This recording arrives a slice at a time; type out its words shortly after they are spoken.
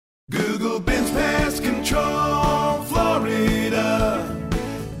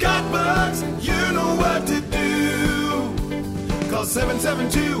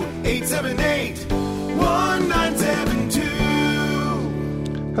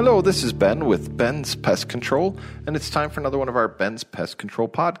772-878-1972. Hello, this is Ben with Ben's Pest Control, and it's time for another one of our Ben's Pest Control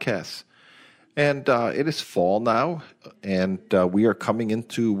podcasts. And it is fall now, and we are coming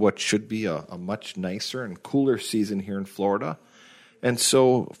into what should be a much nicer and cooler season here in Florida. And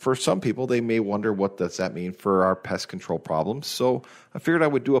so for some people, they may wonder, what does that mean for our pest control problems? So I figured I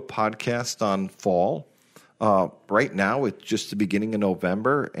would do a podcast on fall. Right now, it's just the beginning of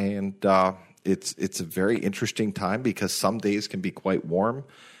November, and it's a very interesting time because some days can be quite warm.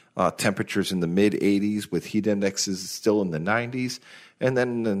 Temperatures in the mid-80s with heat indexes still in the 90s. And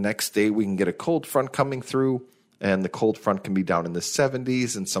then the next day we can get a cold front coming through, and the cold front can be down in the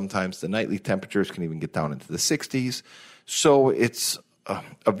 70s, and sometimes the nightly temperatures can even get down into the 60s. So it's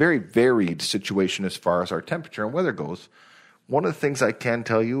a very varied situation as far as our temperature and weather goes. One of the things I can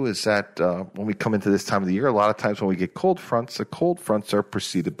tell you is that when we come into this time of the year, a lot of times when we get cold fronts, the cold fronts are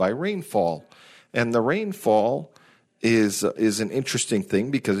preceded by rainfall. And the rainfall is an interesting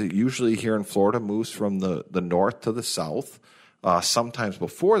thing because it usually here in Florida moves from the north to the south. Sometimes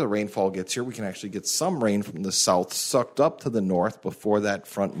before the rainfall gets here, we can actually get some rain from the south sucked up to the north before that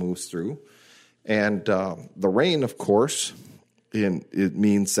front moves through. And the rain, of course, it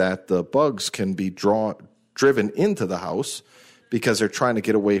means that the bugs can be driven into the house because they're trying to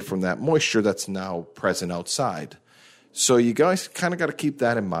get away from that moisture that's now present outside. So you guys kind of got to keep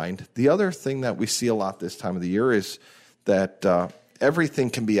that in mind. The other thing that we see a lot this time of the year is that everything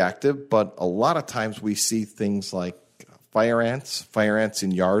can be active, but a lot of times we see things like fire ants. Fire ants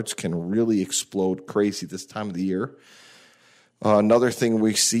in yards can really explode crazy this time of the year. Another thing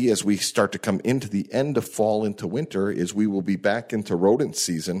we see as we start to come into the end of fall into winter is we will be back into rodent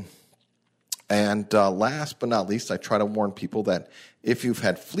season. And last but not least, I try to warn people that if you've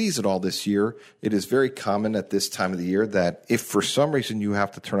had fleas at all this year, it is very common at this time of the year that if for some reason you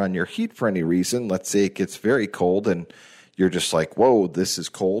have to turn on your heat for any reason, let's say it gets very cold and you're just like, whoa, this is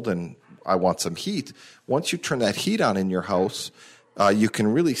cold and I want some heat. Once you turn that heat on in your house, you can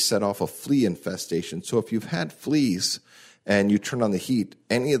really set off a flea infestation. So if you've had fleas and you turn on the heat,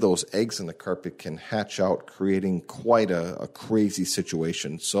 any of those eggs in the carpet can hatch out, creating quite a crazy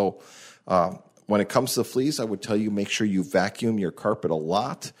situation. So when it comes to fleas, I would tell you make sure you vacuum your carpet a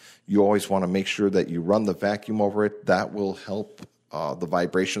lot. You always want to make sure that you run the vacuum over it. That will help. The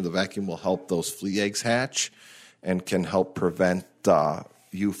vibration of the vacuum will help those flea eggs hatch and can help prevent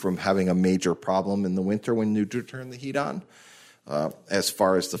you from having a major problem in the winter when you do turn the heat on. As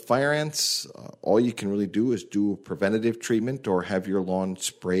far as the fire ants, all you can really do is do preventative treatment or have your lawn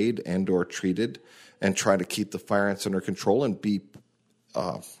sprayed and or treated and try to keep the fire ants under control and be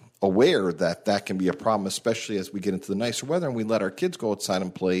aware that that can be a problem, especially as we get into the nicer weather and we let our kids go outside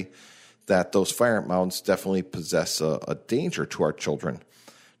and play, that those fire ant mounds definitely possess a danger to our children.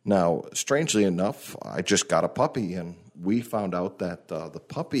 Now, strangely enough, I just got a puppy, and we found out that the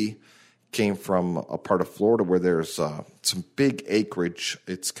puppy came from a part of Florida where there's some big acreage.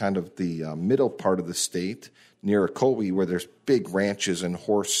 It's kind of the middle part of the state near Ocoee where there's big ranches and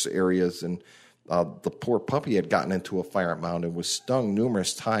horse areas, and the poor puppy had gotten into a fire ant mound and was stung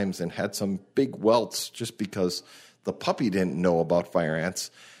numerous times and had some big welts just because the puppy didn't know about fire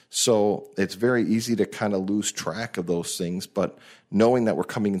ants. So it's very easy to kind of lose track of those things. But knowing that we're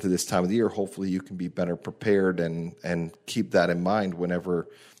coming into this time of the year, hopefully you can be better prepared and keep that in mind whenever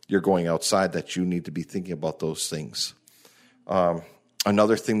you're going outside, that you need to be thinking about those things.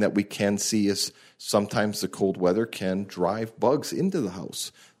 Another thing that we can see is sometimes the cold weather can drive bugs into the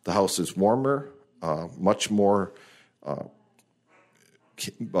house. The house is warmer, much more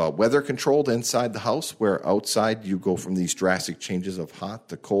weather controlled inside the house, where outside you go from these drastic changes of hot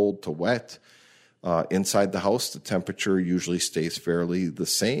to cold to wet. Inside the house, the temperature usually stays fairly the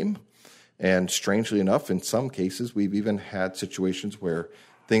same. And strangely enough, in some cases, we've even had situations where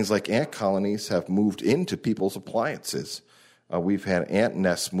things like ant colonies have moved into people's appliances. We've had ant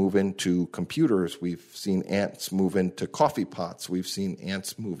nests move into computers. We've seen ants move into coffee pots. We've seen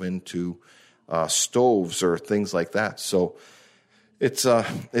ants move into stoves or things like that. So it's a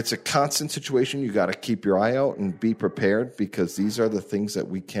constant situation. You got to keep your eye out and be prepared, because these are the things that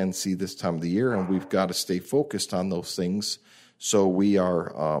we can see this time of the year, and we've got to stay focused on those things so we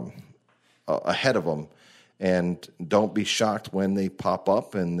are ahead of them. And don't be shocked when they pop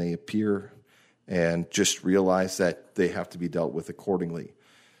up and they appear, and just realize that they have to be dealt with accordingly.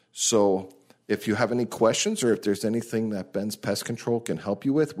 So if you have any questions, or if there's anything that Ben's Pest Control can help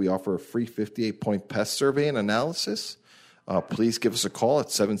you with, we offer a free 58-point pest survey and analysis. Please give us a call at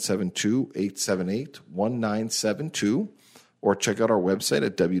 772-878-1972, or check out our website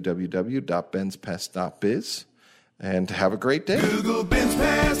at www.benspest.biz. and have a great day. Google Ben's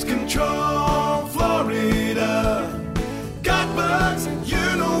Pest Control, Florida. Got bugs, you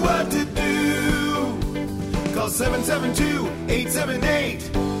know what to do. Call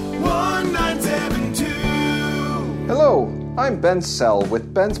 772-878-1972. Hello, I'm Ben Sell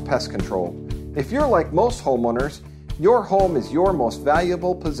with Ben's Pest Control. If you're like most homeowners, your home is your most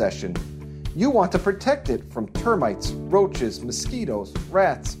valuable possession. You want to protect it from termites, roaches, mosquitoes,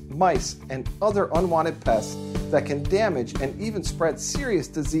 rats, mice, and other unwanted pests that can damage and even spread serious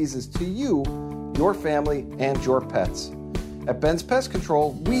diseases to you, your family, and your pets. At Ben's Pest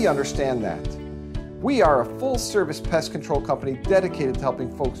Control, we understand that. We are a full-service pest control company dedicated to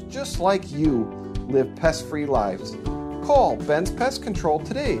helping folks just like you live pest-free lives. Call Ben's Pest Control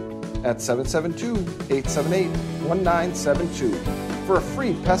today at 772-878-1972 for a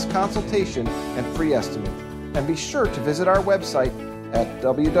free pest consultation and free estimate. And be sure to visit our website at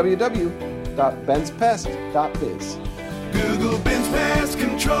www.benspest.biz. Google Ben's Pest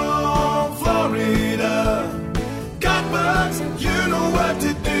Control, Florida. Got bugs, you know what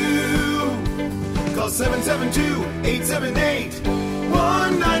to do. Call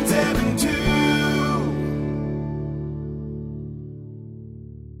 772-878-1972.